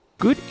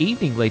Good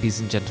evening, ladies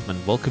and gentlemen.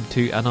 Welcome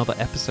to another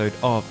episode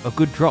of A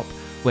Good Drop,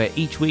 where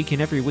each week and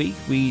every week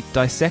we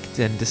dissect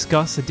and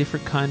discuss a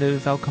different kind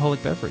of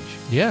alcoholic beverage.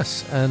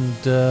 Yes, and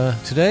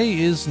today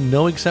is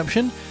no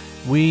exception.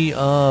 We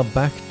are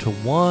back to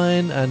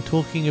wine and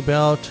talking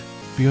about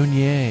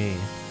Viognier.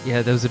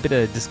 Yeah, there was a bit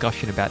of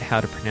discussion about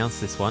how to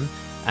pronounce this one,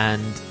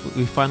 and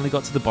we finally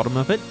got to the bottom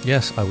of it.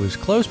 Yes, I was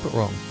close but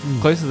wrong.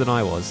 Closer than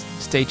I was.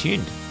 Stay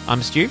tuned.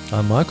 I'm Stu.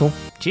 I'm Michael.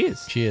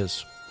 Cheers.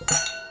 Cheers.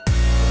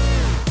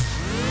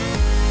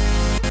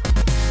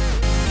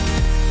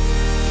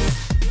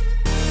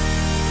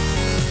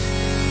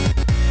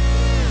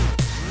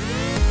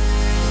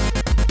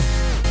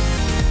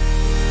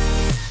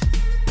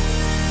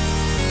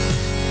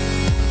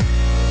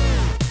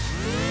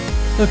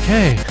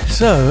 Okay,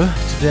 so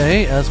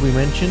today, as we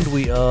mentioned,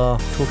 we are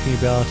talking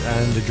about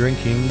and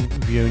drinking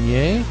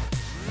Viognier.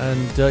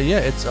 And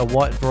it's a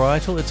white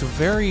varietal. It's a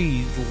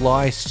very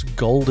light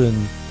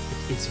golden.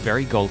 It's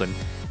very golden.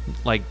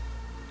 Like,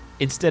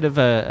 instead of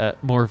a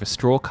more of a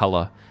straw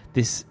color,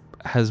 this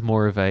has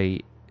more of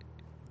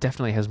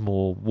definitely has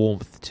more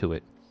warmth to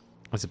it,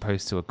 as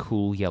opposed to a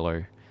cool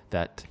yellow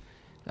that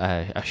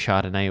a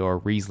Chardonnay or a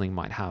Riesling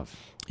might have.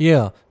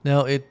 Yeah,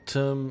 now it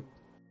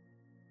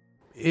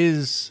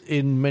is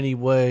in many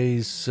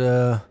ways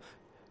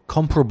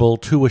comparable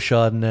to a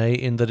Chardonnay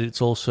in that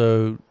it's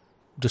also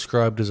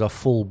described as a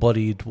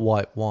full-bodied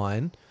white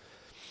wine.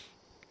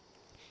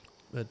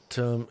 But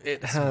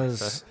it has...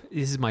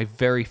 This is my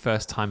very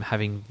first time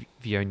having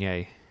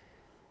Viognier.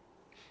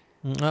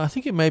 I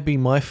think it may be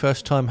my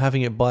first time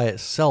having it by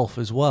itself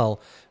as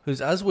well.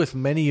 Because as with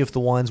many of the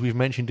wines we've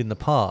mentioned in the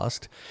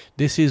past,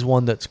 this is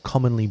one that's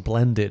commonly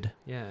blended.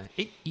 Yeah,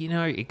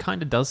 it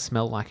kind of does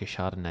smell like a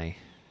Chardonnay.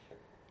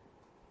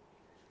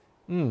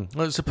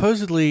 Well,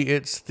 supposedly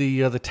it's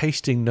the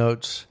tasting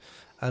notes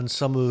and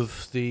some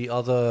of the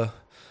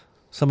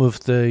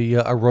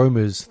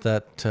aromas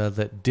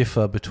that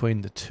differ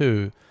between the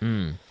two.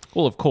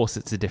 Well, of course,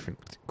 it's a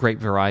different grape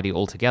variety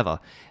altogether.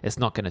 It's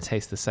not going to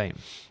taste the same.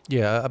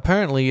 Yeah,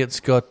 apparently it's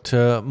got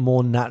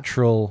more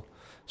natural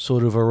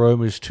sort of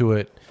aromas to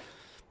it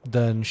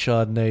than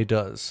Chardonnay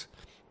does,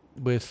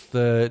 with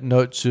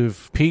notes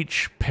of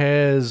peach,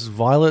 pears,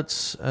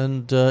 violets,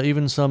 and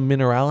even some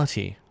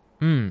minerality.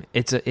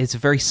 It's a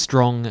very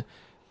strong.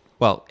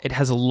 Well, it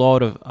has a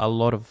lot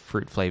of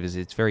fruit flavors.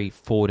 It's very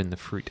forward in the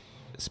fruit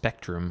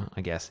spectrum,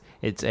 I guess.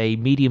 It's a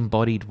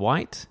medium-bodied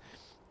white.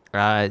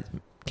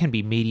 Can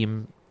be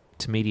medium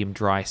to medium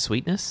dry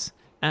sweetness,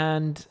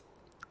 and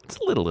it's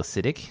a little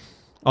acidic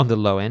on the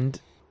low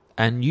end.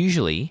 And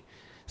usually,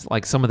 it's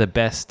like some of the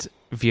best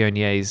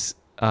Viogniers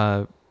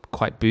are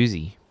quite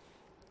boozy,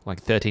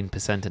 like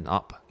 13% and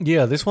up.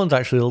 Yeah, this one's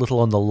actually a little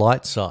on the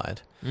light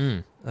side.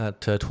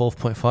 At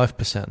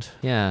 12.5%.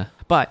 Yeah,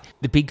 but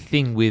the big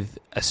thing with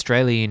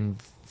Australian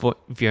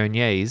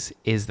Viogniers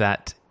is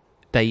that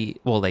they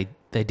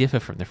differ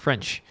from the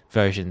French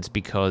versions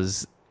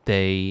because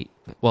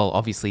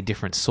obviously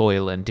different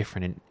soil and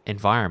different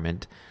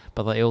environment,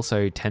 but they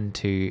also tend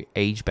to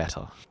age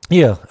better.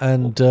 Yeah,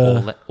 and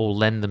or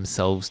lend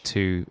themselves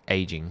to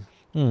aging.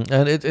 And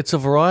it's a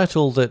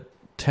varietal that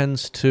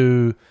tends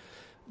to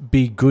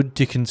be good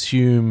to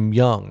consume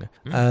young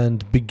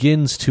and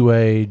begins to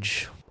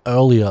age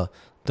earlier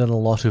than a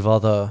lot of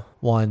other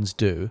wines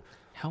do.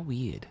 How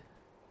weird.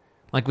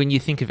 Like when you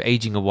think of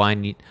aging a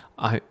wine,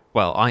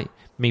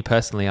 me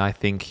personally, I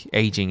think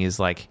aging is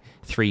like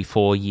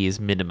 3-4 years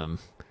minimum.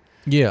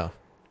 Yeah.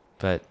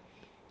 But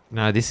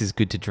no, this is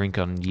good to drink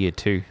on year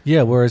 2.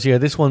 Yeah, whereas,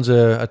 this one's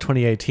a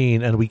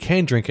 2018 and we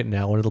can drink it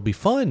now and it'll be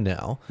fine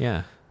now.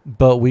 Yeah.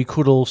 But we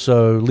could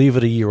also leave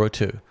it a year or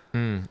two.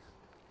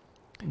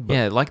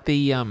 Yeah, like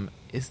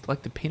it's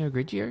like the Pinot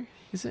Grigio,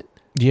 is it?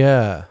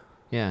 Yeah.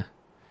 Yeah.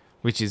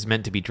 Which is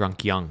meant to be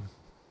drunk young.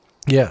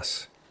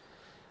 Yes.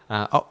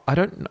 I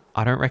don't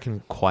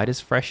reckon quite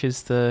as fresh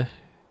as the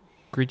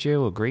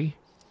Grigio or Gris.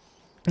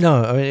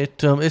 No, I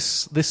mean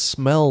this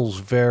smells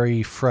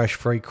very fresh,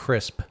 very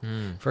crisp,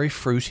 very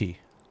fruity.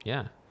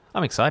 Yeah,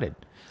 I'm excited.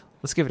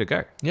 Let's give it a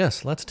go.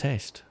 Yes, let's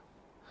taste.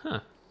 Huh.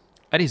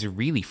 That is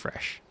really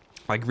fresh.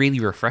 Like really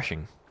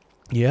refreshing.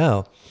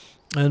 Yeah.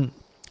 And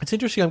it's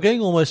interesting, I'm getting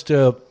almost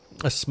a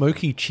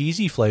smoky,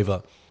 cheesy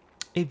flavor.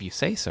 If you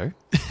say so.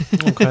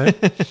 Okay.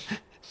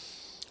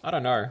 I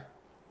don't know.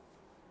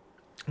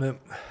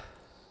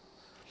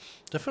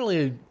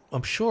 Definitely,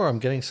 I'm sure I'm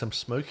getting some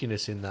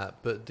smokiness in that,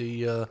 but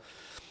the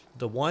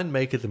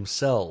winemaker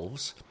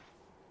themselves...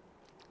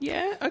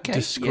 Yeah, okay.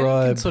 Describe...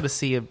 Yeah, you can sort of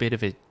see a bit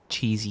of a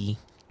cheesy,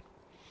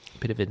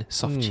 bit of a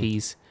soft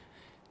cheese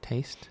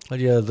taste.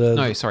 Yeah,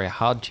 a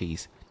hard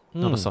cheese,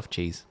 not a soft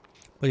cheese.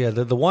 But yeah,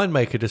 the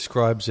winemaker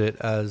describes it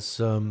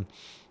as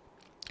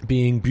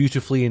being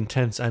beautifully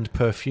intense and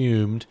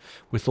perfumed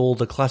with all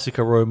the classic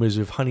aromas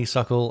of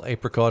honeysuckle,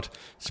 apricot,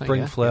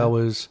 spring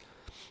flowers,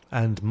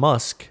 and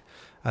musk.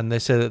 And they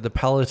say that the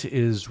palate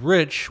is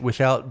rich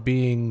without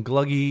being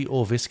gluggy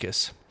or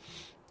viscous.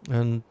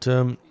 And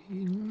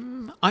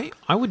I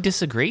would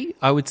disagree.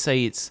 I would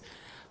say it's...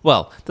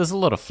 Well, there's a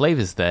lot of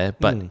flavors there,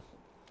 but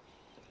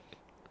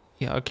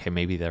Yeah, okay,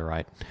 maybe they're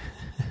right.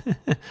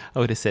 I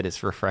would have said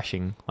it's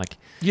refreshing. Like,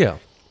 yeah.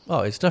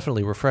 Oh, it's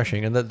definitely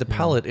refreshing, and the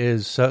palate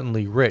is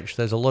certainly rich.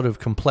 There's a lot of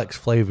complex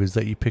flavors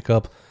that you pick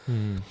up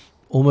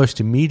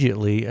almost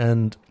immediately,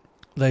 and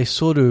they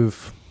sort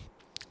of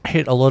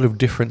hit a lot of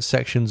different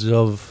sections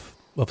of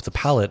the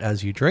palate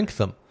as you drink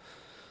them.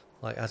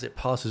 Like, as it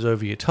passes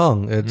over your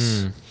tongue,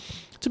 it's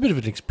a bit of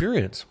an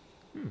experience.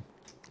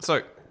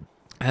 So,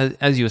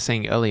 as you were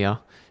saying earlier,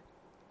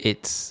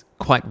 it's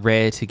quite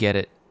rare to get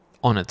it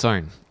on its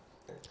own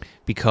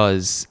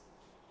because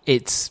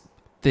it's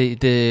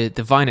the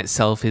vine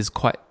itself is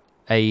quite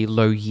a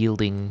low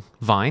yielding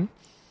vine,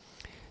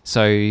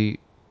 so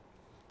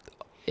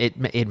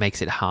it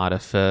makes it harder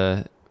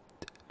for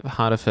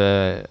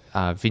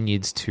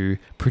vineyards to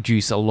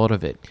produce a lot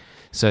of it.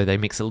 So they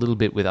mix a little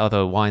bit with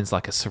other wines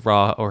like a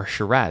Syrah or a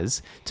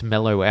Shiraz to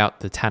mellow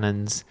out the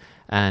tannins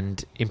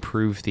and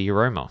improve the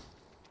aroma.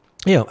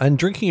 Yeah, and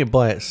drinking it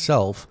by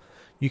itself,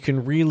 you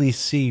can really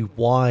see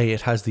why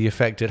it has the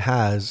effect it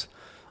has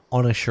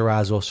on a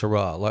Shiraz or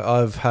Syrah. Like,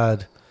 I've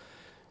had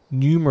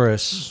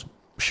numerous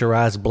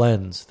Shiraz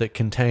blends that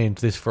contained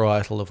this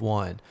varietal of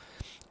wine,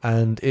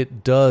 and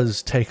it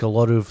does take a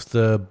lot of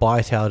the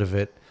bite out of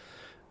it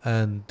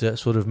and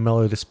sort of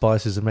mellow the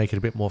spices and make it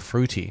a bit more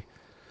fruity.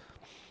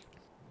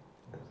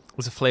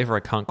 It's a flavour I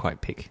can't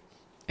quite pick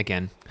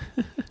again.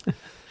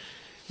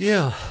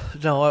 Yeah,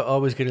 no, I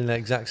was getting that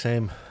exact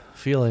same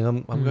feeling.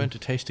 I'm going to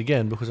taste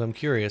again because I'm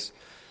curious.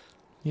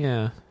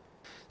 Yeah.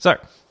 So,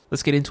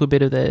 let's get into a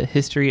bit of the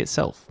history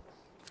itself.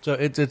 So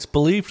it's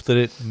believed that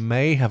it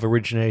may have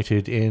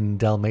originated in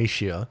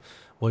Dalmatia,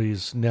 what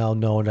is now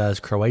known as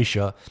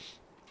Croatia,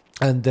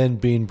 and then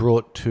been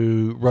brought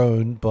to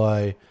Rhone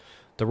by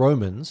the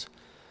Romans,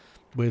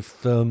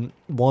 with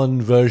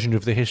one version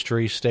of the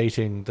history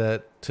stating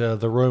that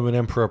the Roman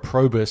Emperor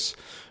Probus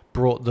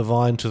brought the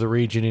vine to the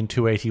region in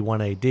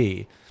 281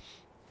 AD.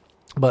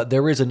 But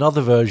there is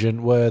another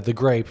version where the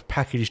grape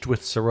packaged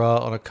with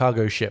Syrah on a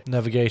cargo ship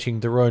navigating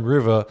the Rhone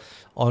River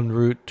en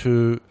route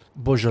to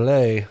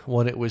Beaujolais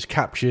when it was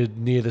captured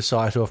near the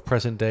site of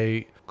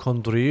present-day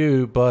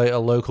Condrieu by a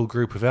local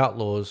group of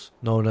outlaws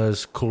known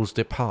as Cols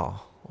de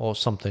Pau, or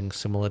something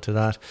similar to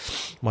that.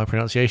 My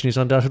pronunciation is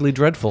undoubtedly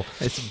dreadful.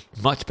 It's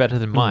much better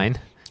than mine.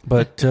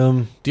 But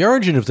the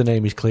origin of the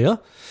name is clear.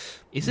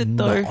 Is it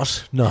though?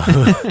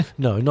 No,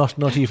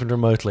 not even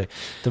remotely.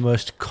 The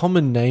most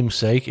common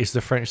namesake is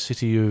the French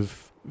city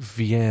of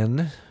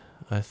Vienne,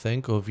 I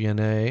think, or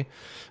Viognier,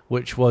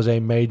 which was a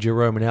major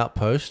Roman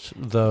outpost,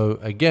 though,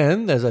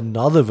 again, there's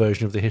another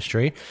version of the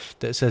history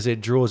that says it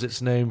draws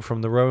its name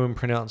from the Roman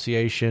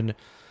pronunciation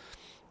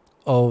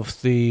of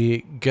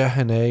the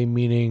Gehenne,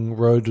 meaning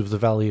Road of the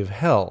Valley of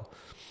Hell.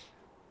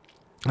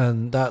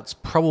 And that's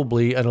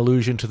probably an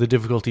allusion to the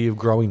difficulty of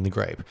growing the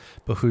grape,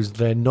 because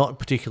they're not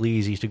particularly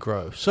easy to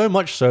grow. So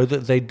much so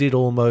that they did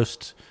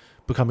almost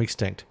become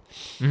extinct.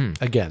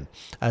 Again,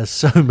 as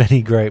so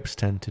many grapes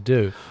tend to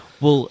do.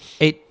 Well,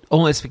 it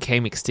almost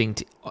became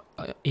extinct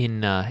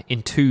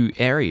in two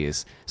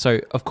areas. So,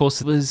 of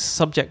course, it was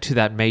subject to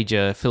that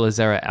major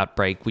Phylloxera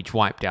outbreak, which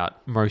wiped out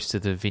most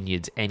of the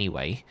vineyards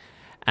anyway.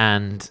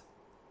 And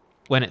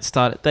when it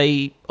started,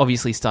 they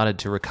obviously started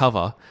to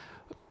recover,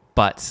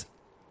 but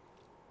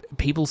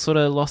people sort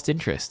of lost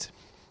interest.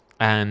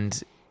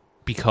 And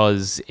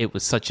because it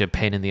was such a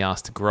pain in the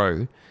ass to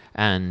grow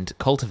and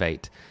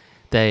cultivate,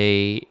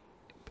 vineyards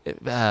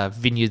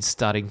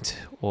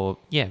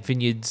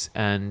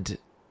and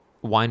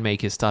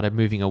winemakers started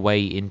moving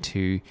away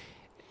into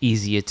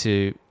easier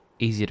to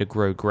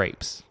grow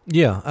grapes.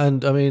 Yeah,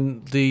 and I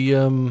mean the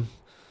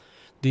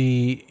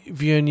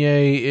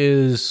Viognier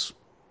is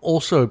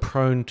also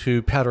prone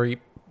to powdery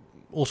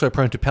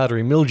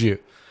mildew,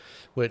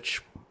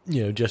 which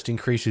just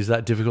increases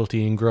that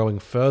difficulty in growing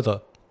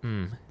further.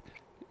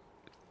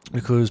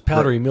 Because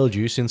powdery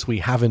mildew, since we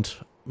haven't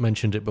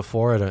mentioned it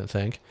before, I don't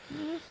think,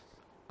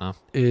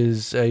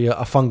 is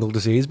a fungal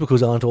disease,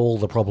 because aren't all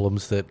the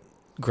problems that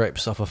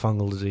grapes suffer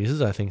fungal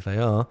diseases? I think they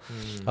are,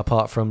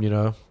 apart from,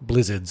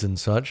 blizzards and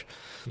such.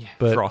 Yeah,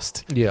 but,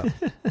 frost. Yeah.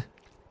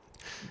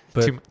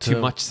 But,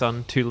 too much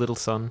sun, too little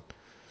sun.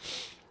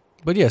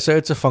 But yeah, so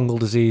it's a fungal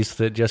disease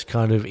that just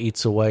kind of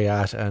eats away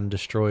at and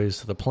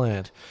destroys the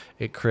plant.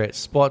 It creates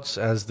spots.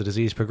 As the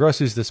disease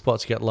progresses, the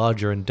spots get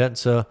larger and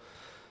denser,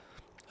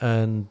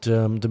 and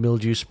the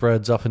mildew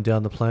spreads up and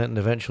down the plant and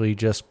eventually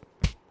just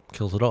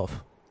kills it off.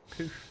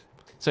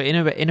 So in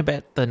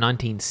about the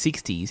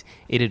 1960s,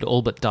 it had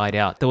all but died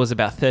out. There was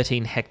about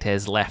 13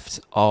 hectares left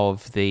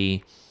of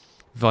the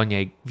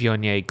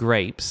Viognier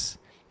grapes.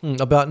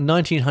 About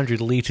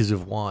 1,900 litres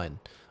of wine,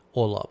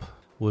 all up,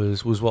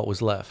 was what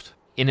was left.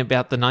 In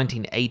about the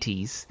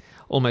 1980s,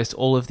 almost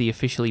all of the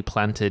officially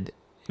planted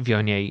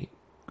Viognier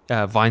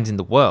vines in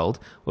the world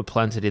were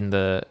planted in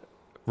the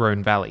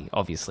Rhone Valley,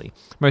 obviously.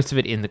 Most of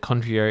it in the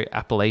Condrieu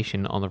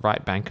appellation on the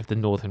right bank of the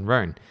northern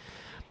Rhone.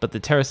 But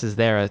the terraces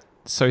there are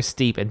so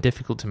steep and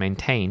difficult to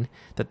maintain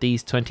that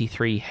these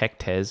 23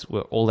 hectares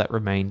were all that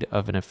remained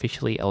of an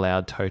officially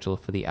allowed total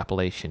for the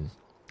appellation.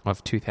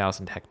 of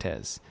 2,000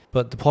 hectares.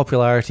 But the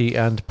popularity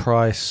and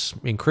price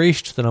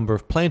increased, the number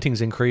of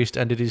plantings increased,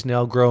 and it is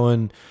now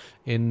grown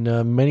in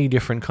many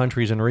different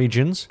countries and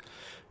regions.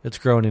 It's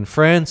grown in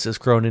France, it's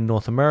grown in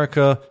North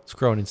America, it's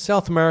grown in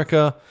South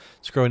America,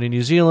 it's grown in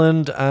New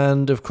Zealand,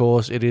 and of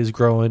course it is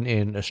grown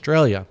in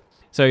Australia.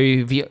 So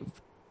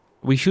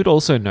we should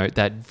also note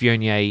that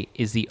Viognier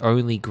is the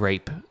only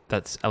grape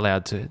that's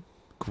allowed to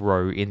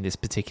grow in this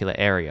particular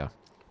area.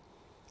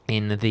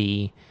 In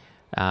the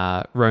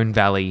Rhone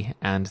Valley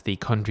and the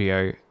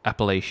Condrieu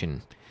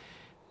appellation,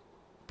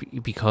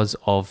 because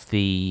of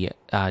the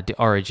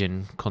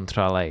origin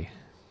contrôlée.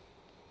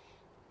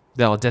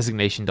 The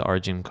designation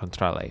d'origine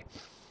contrôlée.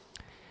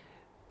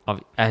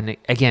 And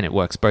again, it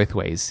works both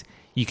ways.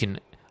 You can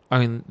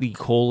only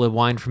call a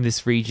wine from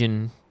this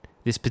region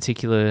this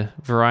particular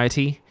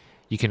variety.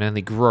 You can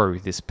only grow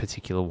this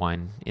particular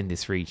wine in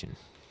this region.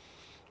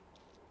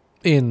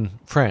 In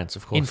France,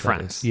 of course. In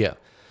France. Yeah.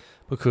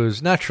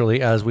 Because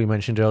naturally, as we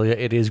mentioned earlier,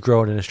 it is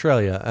grown in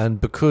Australia.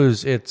 And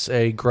because it's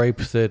a grape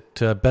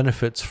that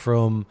benefits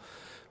from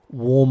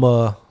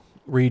warmer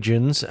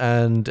regions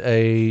and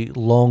a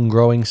long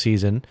growing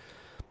season,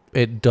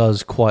 it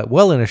does quite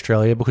well in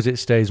Australia because it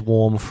stays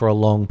warm for a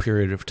long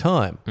period of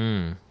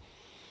time.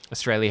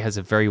 Australia has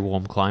a very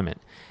warm climate,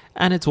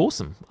 and it's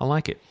awesome. I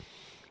like it.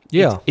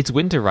 Yeah. It's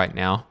winter right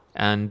now,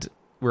 and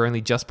we're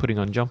only just putting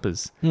on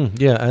jumpers.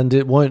 Yeah, and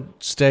it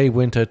won't stay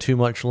winter too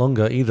much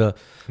longer either.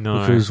 No.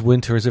 Because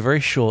winter is a very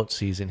short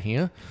season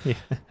here. Yeah.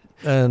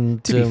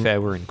 And to be fair,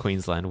 we're in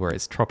Queensland where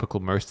it's tropical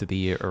most of the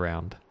year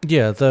around.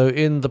 Yeah, though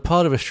in the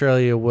part of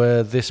Australia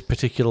where this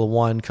particular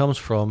wine comes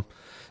from,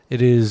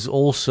 it is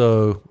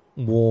also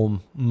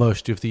warm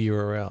most of the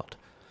year around.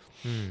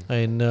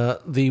 And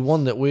the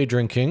one that we're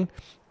drinking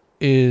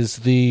is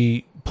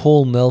the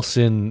Paul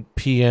Nelson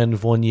PN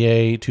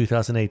Viognier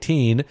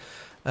 2018,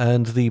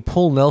 and the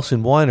Paul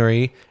Nelson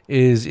Winery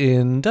is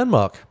in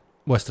Denmark,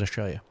 Western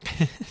Australia.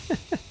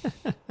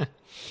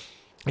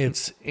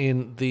 It's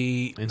in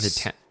the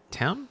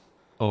town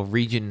or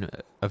region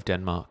of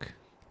Denmark,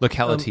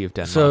 locality of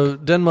Denmark. So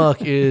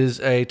Denmark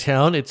is a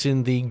town. It's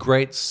in the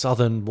Great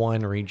Southern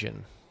Wine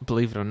Region.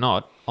 Believe it or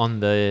not, on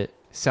the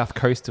south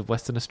coast of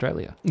Western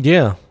Australia.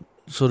 Yeah,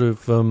 sort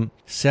of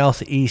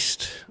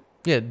southeast.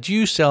 Yeah,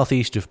 due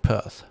southeast of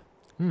Perth.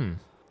 A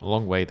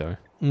long way though.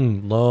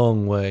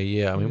 Long way.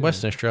 Yeah, I mean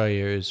Western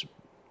Australia is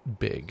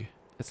big.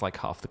 It's like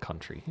half the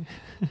country.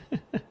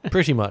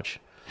 Pretty much.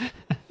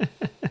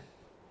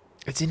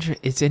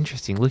 It's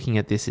interesting looking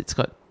at this.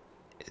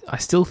 I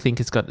still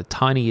think it's got the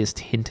tiniest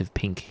hint of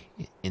pink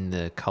in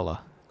the color.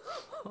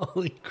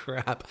 Holy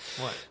crap!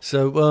 What?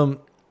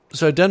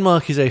 So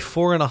Denmark is a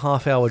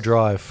 4.5 hour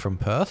drive from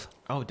Perth.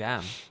 Oh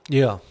damn!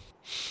 Yeah,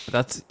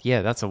 that's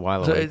a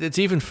while so away. It's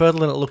even further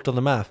than it looked on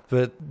the map,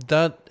 but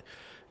that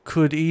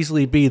could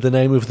easily be the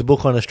name of the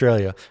book on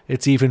Australia.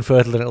 It's even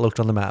further than it looked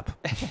on the map.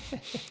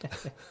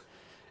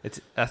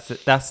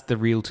 That's the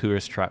real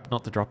tourist trap,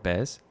 not the drop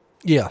bears.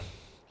 Yeah.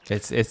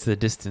 It's the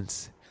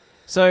distance.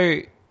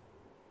 So,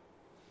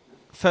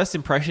 first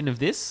impression of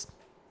this,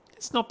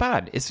 it's not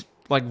bad. It's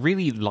like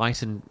really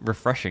light and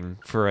refreshing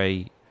for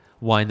a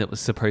wine that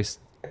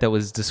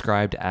was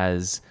described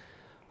as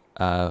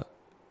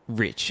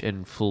rich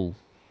and full.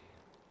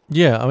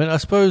 Yeah, I mean, I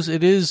suppose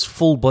it is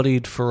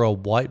full-bodied for a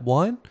white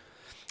wine.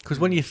 Because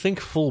when you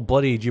think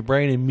full-bodied, your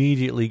brain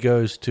immediately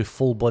goes to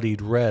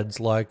full-bodied reds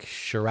like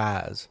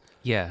Shiraz.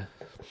 Yeah,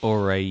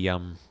 or a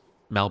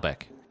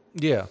Malbec.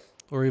 Yeah,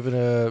 or even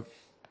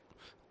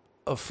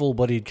a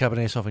full-bodied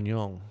Cabernet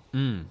Sauvignon.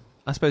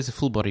 I suppose a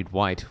full-bodied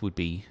white would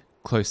be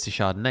close to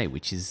Chardonnay,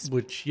 which is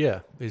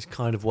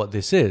kind of what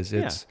this is.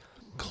 It's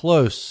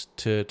close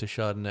to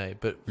Chardonnay,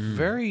 but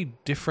very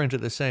different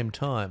at the same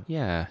time.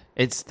 Yeah,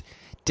 it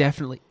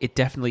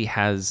definitely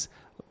has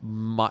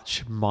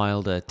much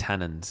milder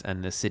tannins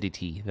and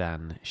acidity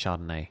than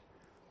Chardonnay.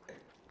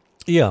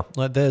 Yeah,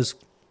 like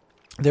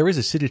there is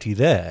acidity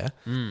there,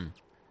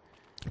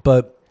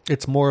 but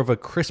it's more of a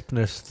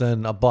crispness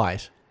than a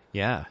bite.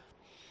 Yeah.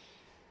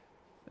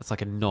 It's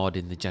like a nod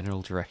in the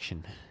general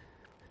direction.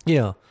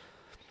 Yeah.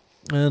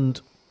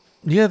 And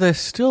yeah, there's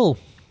still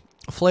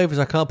flavors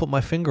I can't put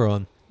my finger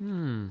on.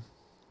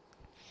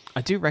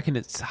 I do reckon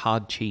it's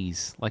hard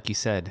cheese, like you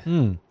said.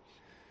 And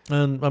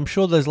I'm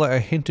sure there's like a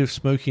hint of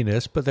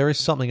smokiness, but there is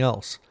something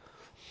else.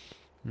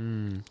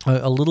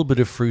 A little bit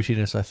of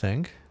fruitiness, I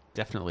think.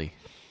 Definitely.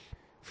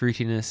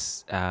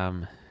 Fruitiness,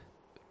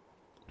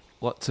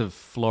 lots of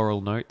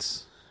floral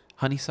notes.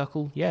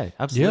 Honeysuckle, yeah,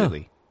 absolutely.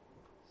 Yeah.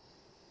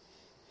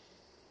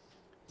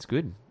 It's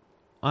good.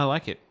 I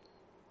like it.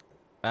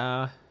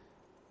 I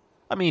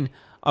mean,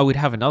 I would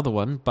have another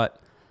one,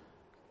 but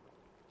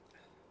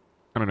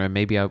I don't know,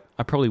 maybe I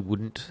probably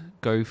wouldn't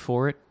go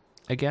for it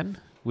again.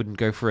 Wouldn't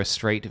go for a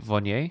straight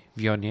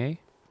Viognier.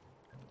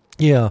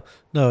 Yeah,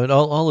 no, and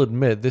I'll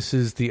admit, this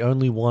is the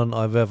only one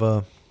I've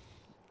ever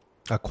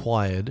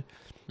acquired.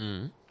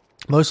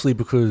 Mostly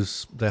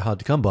because they're hard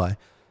to come by.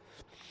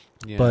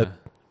 Yeah. But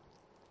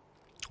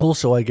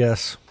also, I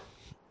guess,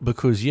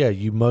 because,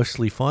 you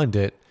mostly find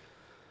it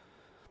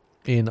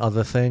in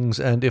other things,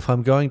 and if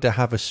I'm going to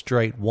have a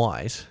straight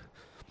white,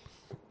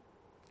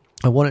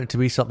 I want it to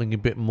be something a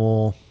bit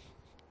more,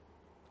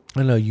 I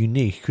don't know,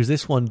 unique, because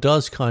this one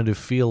does kind of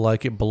feel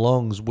like it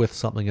belongs with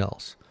something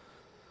else.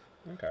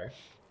 Okay.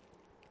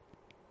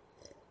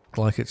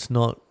 Like it's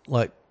not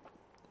like...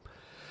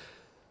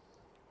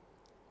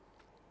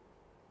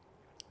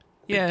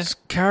 Yeah. Its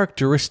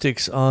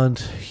characteristics aren't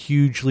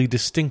hugely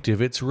distinctive.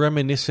 It's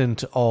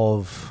reminiscent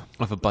of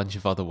a bunch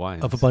of other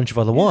wines.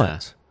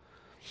 wines.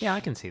 Yeah, I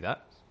can see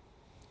that.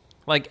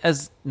 Like,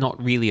 as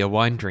not really a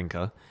wine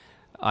drinker,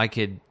 I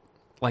could,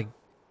 like,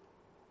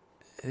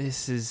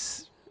 this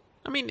is...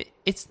 I mean,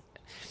 it's...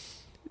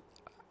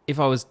 If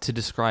I was to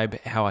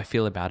describe how I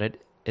feel about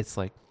it, it's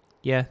like,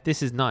 yeah,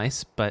 this is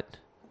nice, but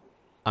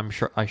I'm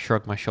sure I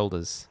shrug my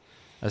shoulders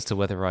as to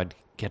whether I'd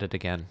get it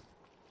again.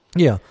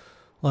 Yeah.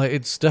 Like,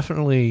 it's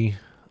definitely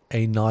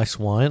a nice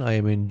wine. I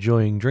am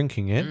enjoying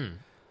drinking it.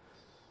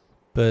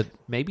 But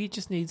maybe it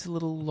just needs a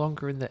little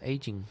longer in the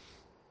aging.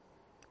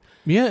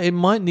 Yeah, it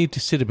might need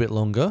to sit a bit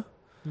longer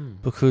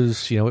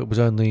because, it was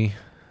only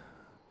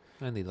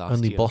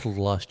bottled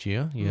last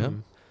year, yeah.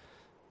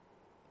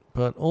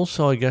 But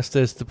also, I guess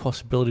there's the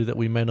possibility that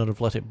we may not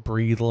have let it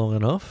breathe long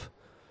enough.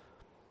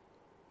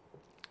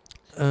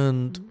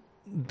 And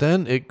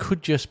then it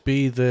could just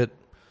be that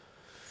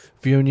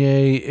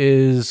Viognier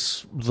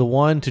is the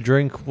wine to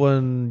drink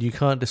when you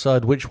can't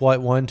decide which white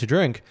wine to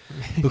drink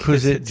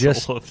because it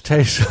just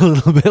tastes a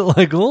little bit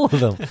like all of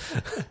them.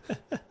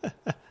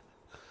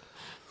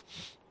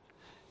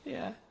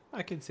 Yeah,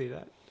 I can see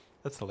that.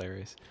 That's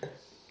hilarious.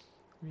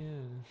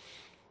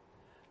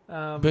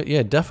 Yeah. But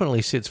yeah,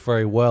 definitely sits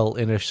very well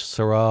in a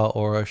Syrah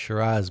or a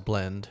Shiraz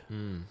blend.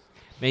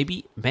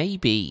 Maybe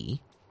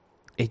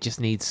it just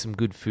needs some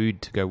good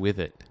food to go with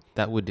it.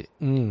 That would...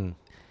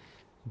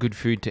 good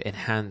food to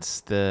enhance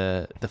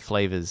the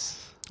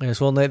flavors. Yes,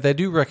 well, they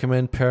do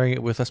recommend pairing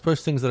it with, I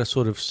suppose, things that are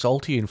sort of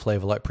salty in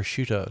flavor, like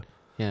prosciutto.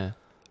 Yeah,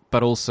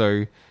 but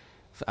also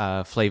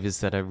flavors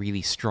that are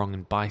really strong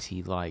and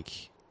bitey,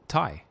 like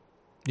Thai.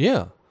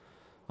 Yeah,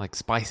 like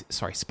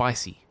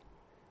spicy,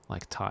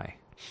 like Thai.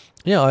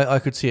 Yeah, I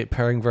could see it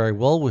pairing very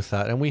well with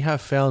that, and we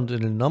have found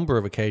in a number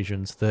of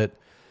occasions that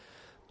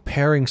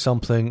pairing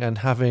something and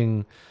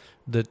having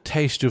the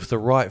taste of the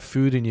right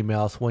food in your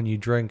mouth when you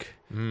drink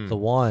the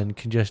wine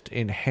can just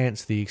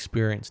enhance the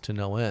experience to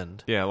no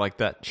end. Yeah, like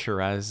that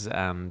Shiraz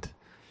and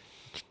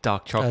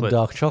dark chocolate. And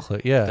dark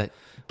chocolate, yeah. That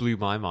blew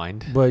my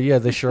mind. Well, yeah,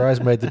 the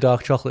Shiraz made the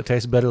dark chocolate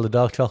taste better. The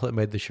dark chocolate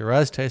made the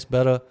Shiraz taste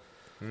better.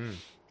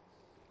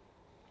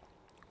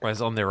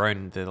 Whereas on their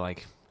own, they're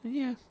like,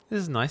 yeah,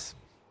 this is nice.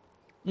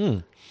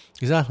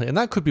 Exactly, and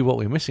that could be what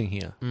we're missing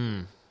here.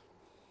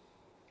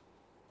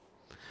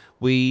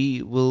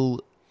 We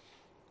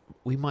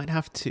might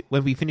have to,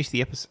 when we finish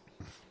the episode,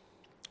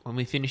 I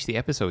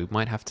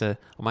might have to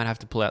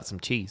pull out some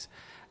cheese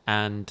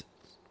and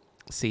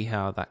see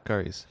how that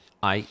goes.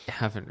 I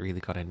haven't really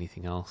got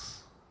anything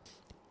else.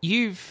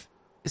 You've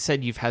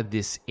said you've had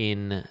this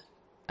in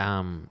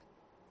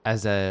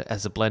as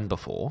a blend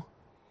before.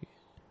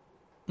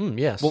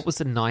 Yes. What was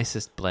the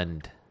nicest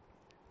blend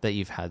that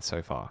you've had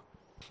so far?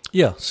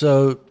 Yeah,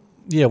 so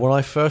when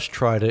I first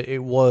tried it,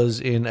 it was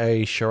in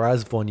a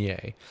Shiraz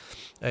Viognier,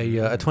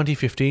 a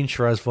 2015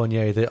 Shiraz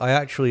Viognier that I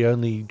actually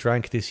only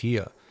drank this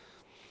year.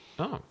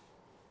 Oh.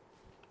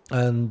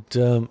 And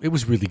it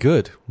was really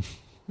good.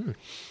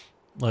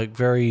 Like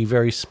very,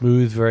 very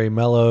smooth, very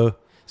mellow.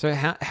 So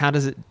how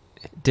does it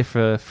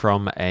differ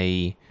from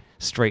a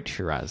straight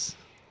Shiraz?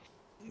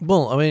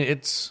 Well, I mean,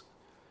 it's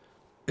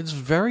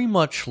very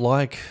much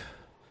like...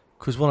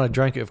 Because when I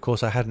drank it, of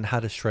course, I hadn't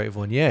had a straight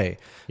Viognier.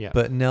 Yeah.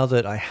 But now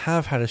that I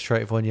have had a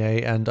straight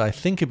Viognier and I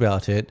think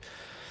about it,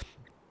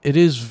 it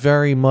is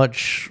very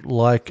much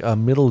like a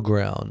middle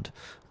ground.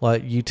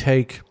 Like, you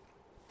take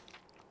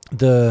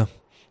the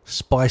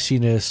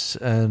spiciness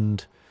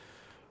and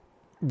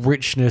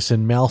richness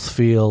and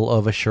mouthfeel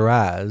of a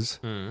Shiraz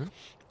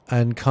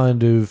and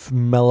kind of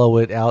mellow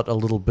it out a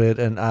little bit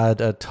and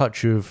add a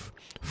touch of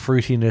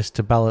fruitiness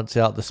to balance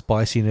out the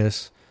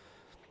spiciness.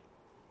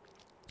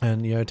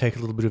 And, take a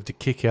little bit of the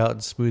kick out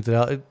and smooth it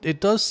out.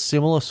 It does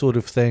similar sort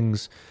of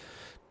things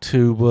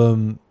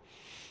to,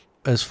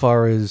 as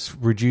far as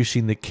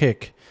reducing the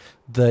kick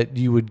that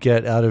you would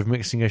get out of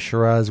mixing a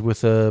Shiraz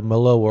with a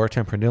Merlot or a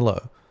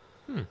Tempranillo.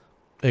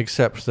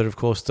 Except that, of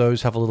course,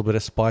 those have a little bit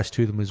of spice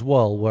to them as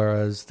well,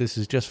 whereas this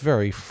is just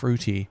very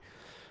fruity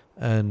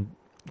and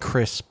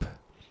crisp.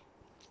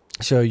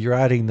 So you're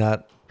adding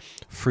that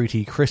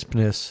fruity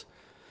crispness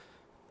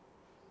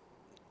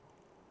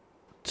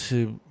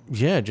to...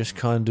 Yeah, just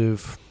kind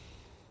of...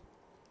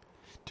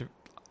 To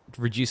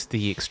reduce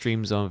the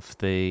extremes of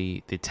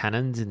the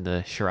tannins in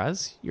the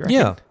Shiraz, you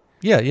reckon?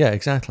 Yeah,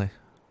 exactly.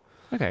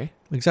 Okay.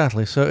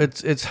 Exactly. So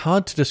it's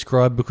hard to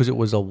describe because it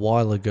was a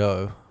while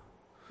ago.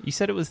 You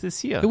said it was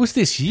this year. It was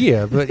this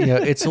year, but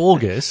it's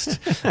August.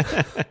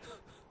 That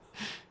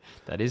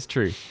is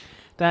true.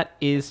 That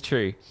is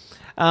true.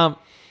 I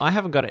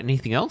haven't got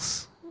anything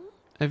else.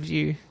 Have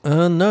you?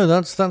 No,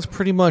 that's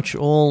pretty much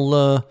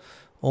all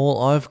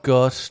all I've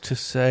got to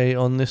say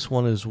on this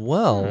one as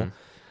well.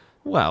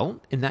 Well,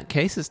 in that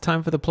case, it's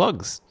time for the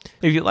plugs.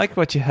 If you like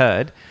what you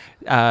heard,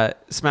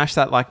 smash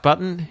that like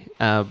button,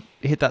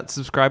 hit that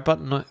subscribe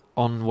button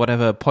on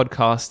whatever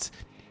podcast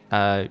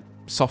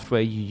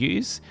software you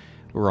use.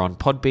 We're on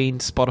Podbean,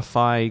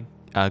 Spotify,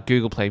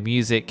 Google Play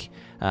Music,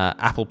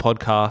 Apple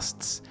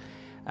Podcasts.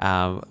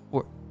 We're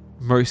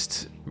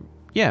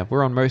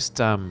on most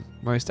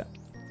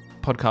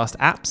podcast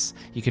apps.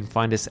 You can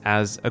find us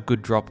as A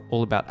Good Drop,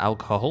 all about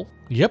alcohol.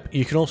 Yep,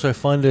 you can also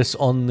find us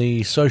on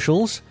the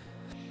socials.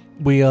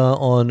 We are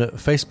on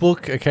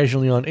Facebook,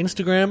 occasionally on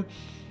Instagram,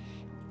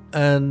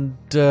 and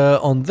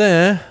on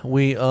there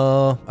we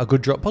are A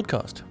Good Drop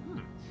Podcast.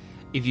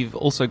 If you've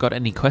also got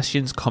any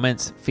questions,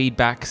 comments,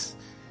 feedbacks,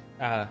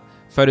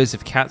 photos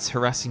of cats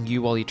harassing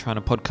you while you're trying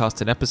to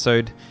podcast an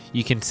episode,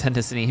 you can send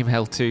us an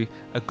email to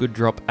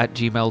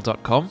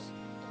agooddrop@gmail.com.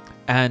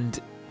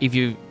 And if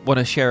you want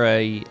to share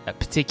a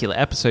particular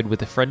episode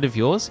with a friend of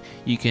yours,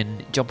 you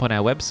can jump on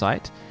our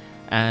website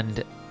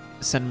and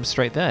send them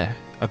straight there,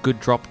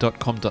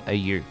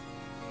 agooddrop.com.au.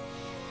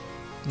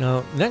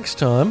 Now, next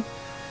time,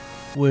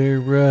 we're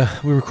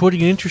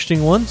recording an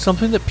interesting one,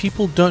 something that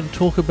people don't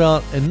talk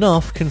about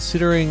enough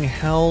considering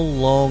how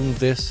long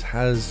this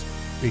has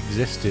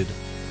existed.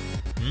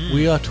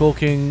 We are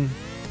talking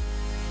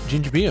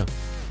ginger beer.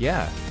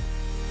 Yeah,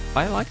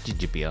 I like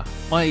ginger beer.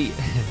 My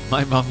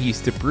mum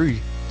used to brew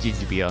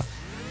ginger beer,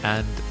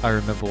 and I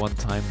remember one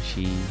time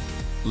she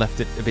left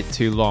it a bit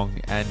too long,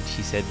 and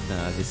she said,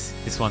 "No,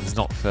 this one's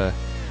not for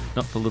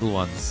little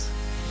ones."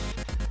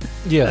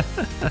 Yeah,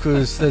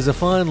 because there's a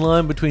fine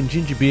line between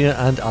ginger beer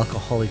and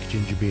alcoholic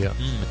ginger beer.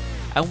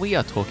 And we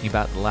are talking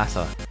about the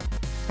latter.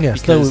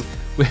 Yes, because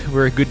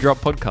we're a Good Drop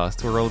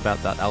podcast. We're all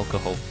about that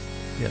alcohol.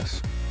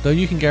 Yes. Though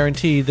you can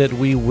guarantee that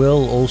we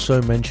will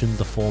also mention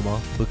the former,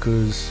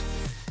 because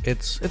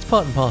it's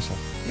part and parcel.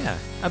 Yeah,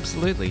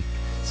 absolutely.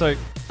 So,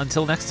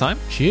 until next time.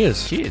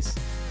 Cheers. Cheers.